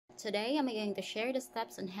Today, I'm going to share the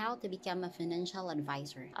steps on how to become a financial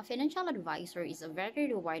advisor. A financial advisor is a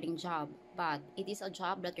very rewarding job, but it is a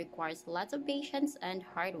job that requires lots of patience and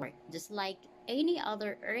hard work. Just like any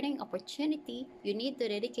other earning opportunity, you need to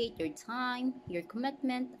dedicate your time, your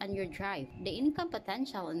commitment, and your drive. The income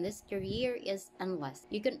potential in this career is endless.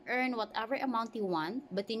 You can earn whatever amount you want,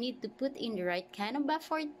 but you need to put in the right kind of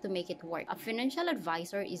effort to make it work. A financial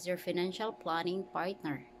advisor is your financial planning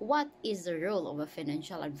partner. What is the role of a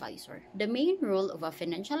financial advisor? The main role of a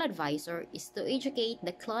financial advisor is to educate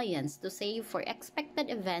the clients to save for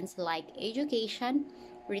expected events like education,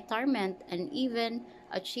 retirement, and even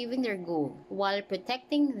achieving their goal, while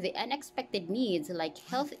protecting the unexpected needs like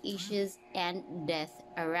health issues and death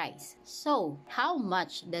arise. So, how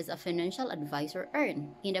much does a financial advisor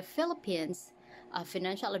earn? In the Philippines, a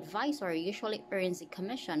financial advisor usually earns a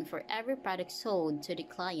commission for every product sold to the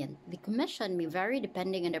client. The commission may vary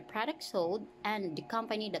depending on the product sold and the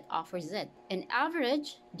company that offers it. On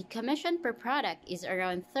average, the commission per product is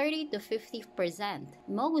around 30 to 50%.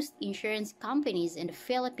 Most insurance companies in the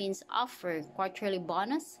Philippines offer quarterly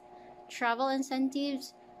bonus, travel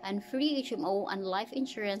incentives, and free HMO and life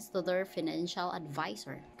insurance to their financial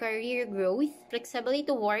advisor. Career growth, flexibility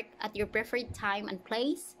to work at your preferred time and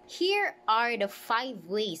place. Here are the 5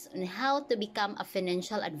 ways on how to become a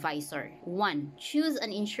financial advisor. 1. Choose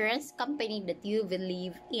an insurance company that you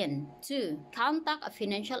believe in. 2. Contact a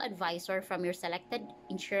financial advisor from your selected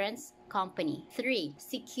insurance company. 3.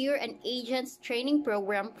 Secure an agent's training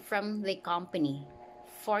program from the company.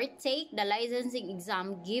 4. Take the licensing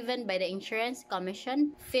exam given by the Insurance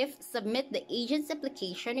Commission. 5. Submit the agent's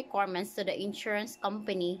application requirements to the insurance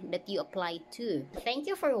company that you applied to. Thank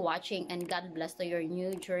you for watching, and God bless to your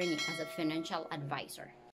new journey as a financial advisor.